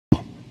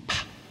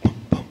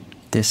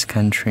This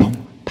country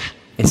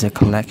is a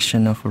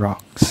collection of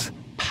rocks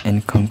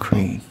and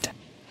concrete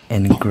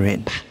and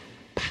grit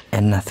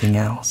and nothing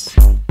else.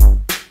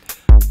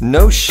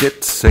 No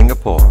shit,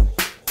 Singapore.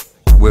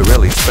 We're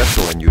really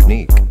special and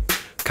unique.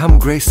 Come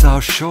grace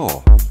our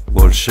shore,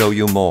 we'll show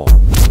you more.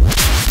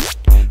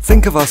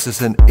 Think of us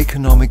as an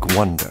economic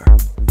wonder.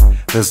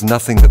 There's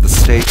nothing that the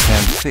state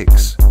can't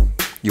fix.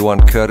 You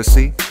want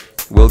courtesy?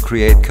 We'll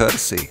create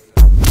courtesy.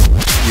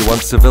 You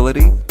want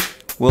civility?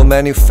 We'll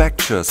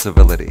manufacture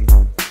civility.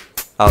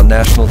 Our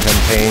national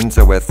campaigns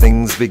are where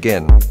things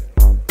begin.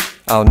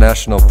 Our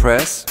national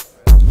press?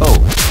 Oh,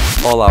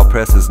 all our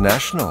press is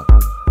national.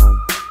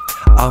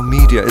 Our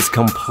media is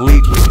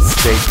completely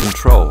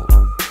state-controlled.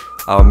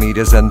 Our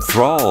media's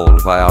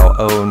enthralled by our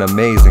own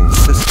amazing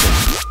system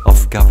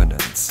of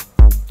governance.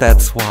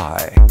 That's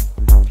why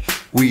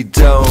we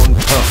don't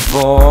perform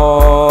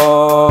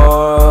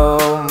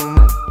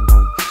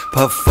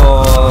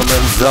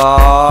performance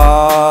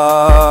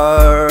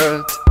art.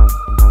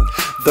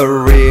 The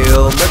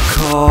real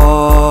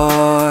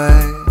McCoy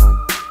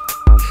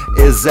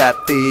is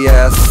at the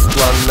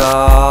Esplanade.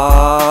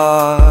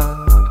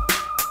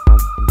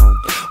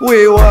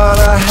 We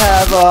wanna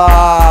have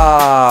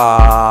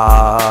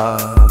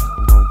art.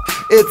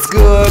 It's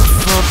good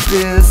for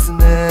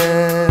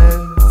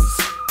business.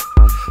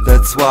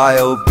 That's why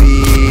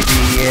obedience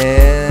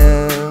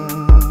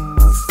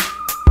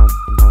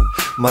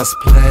must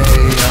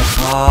play a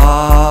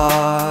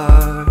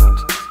part.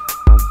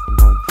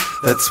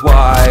 That's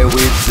why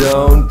we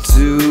don't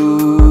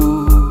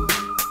do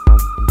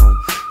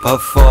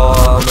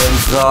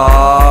performance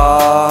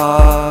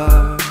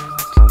art.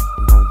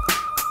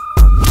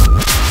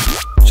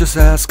 Just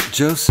ask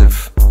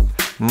Joseph.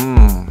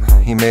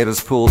 He made us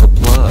pull the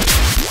plug.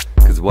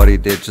 'Cause what he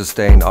did just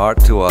ain't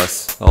art to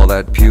us. All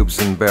that pubes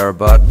and bare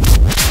butt.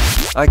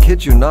 I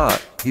kid you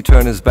not. He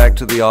turned his back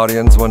to the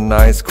audience one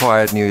nice,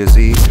 quiet New Year's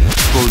Eve,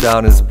 pulled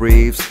down his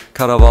briefs,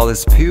 cut off all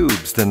his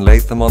pubes, then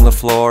laid them on the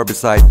floor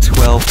beside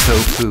 12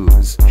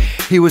 tofus.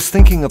 He was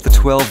thinking of the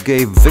 12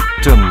 gay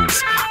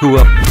victims who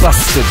were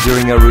busted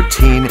during a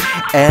routine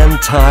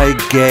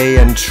anti-gay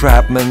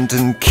entrapment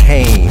and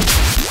cane.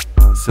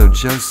 So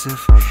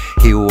Joseph,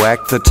 he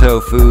whacked the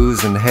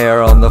tofus and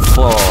hair on the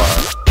floor.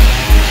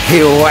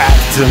 He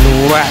whacked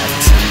and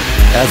whacked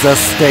as a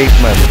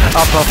statement,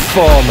 a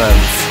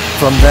performance.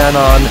 From then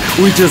on,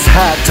 we just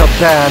had to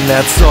ban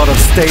that sort of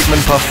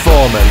statement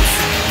performance.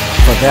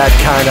 For that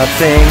kind of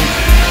thing,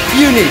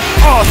 you need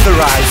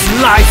authorized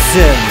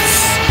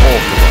license.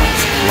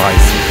 Authorized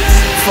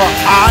license. For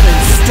art and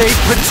state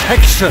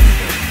protection.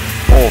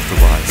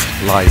 Authorized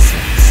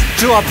license.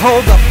 To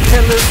uphold the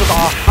pillars of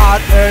our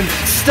hard-earned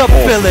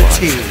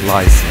stability. Authorized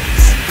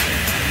license.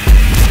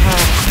 How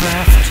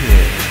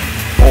crafty.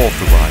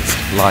 Authorized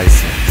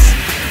license.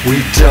 We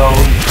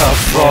don't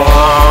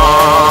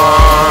perform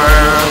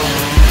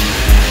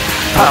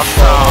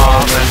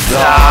performance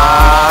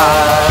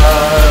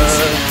art.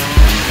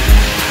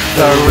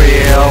 The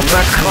real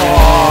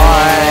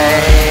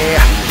McCoy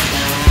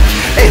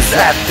is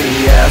at the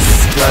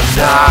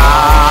Esplanade.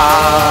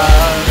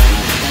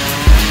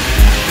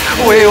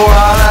 We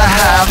wanna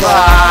have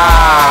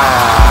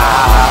art.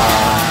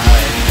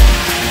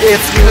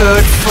 It's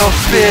good for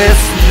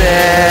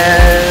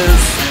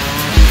business.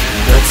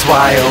 That's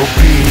why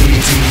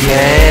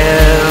obedience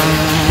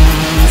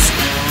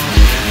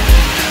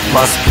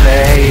must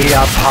play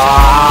a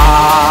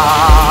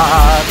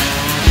part.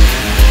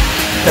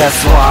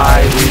 That's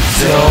why we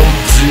don't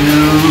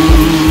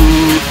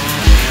do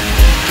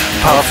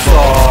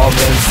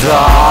performance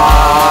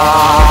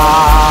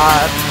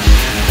art.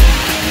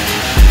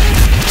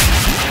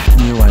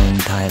 You are in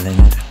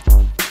Thailand.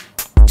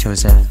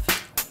 Joseph,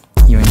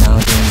 you are now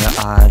doing your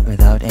art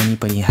without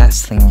anybody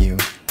hassling you,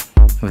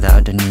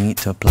 without the need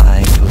to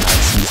apply for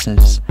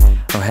licenses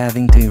or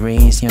having to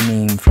erase your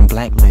name from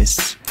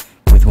blacklists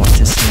with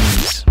wanted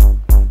slaves.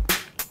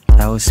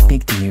 I will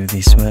speak to you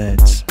these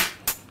words: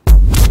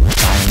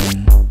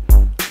 violin,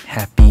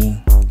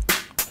 happy,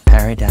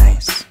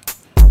 paradise,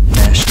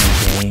 national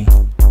day,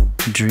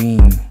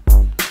 dream,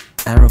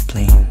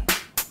 aeroplane,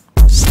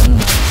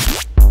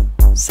 sunlight,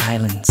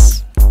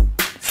 silence,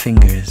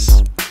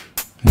 fingers,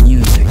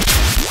 music,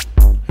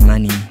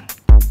 money,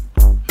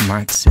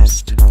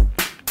 Marxist.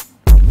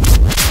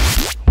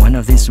 One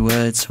of these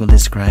words will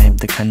describe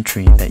the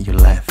country that you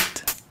left.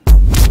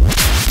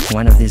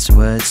 One of these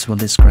words will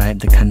describe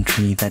the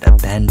country that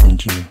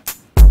abandoned you.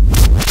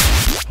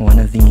 One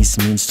of these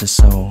means the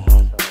soul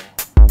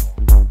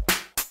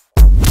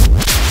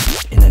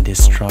in a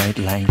destroyed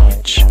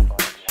language.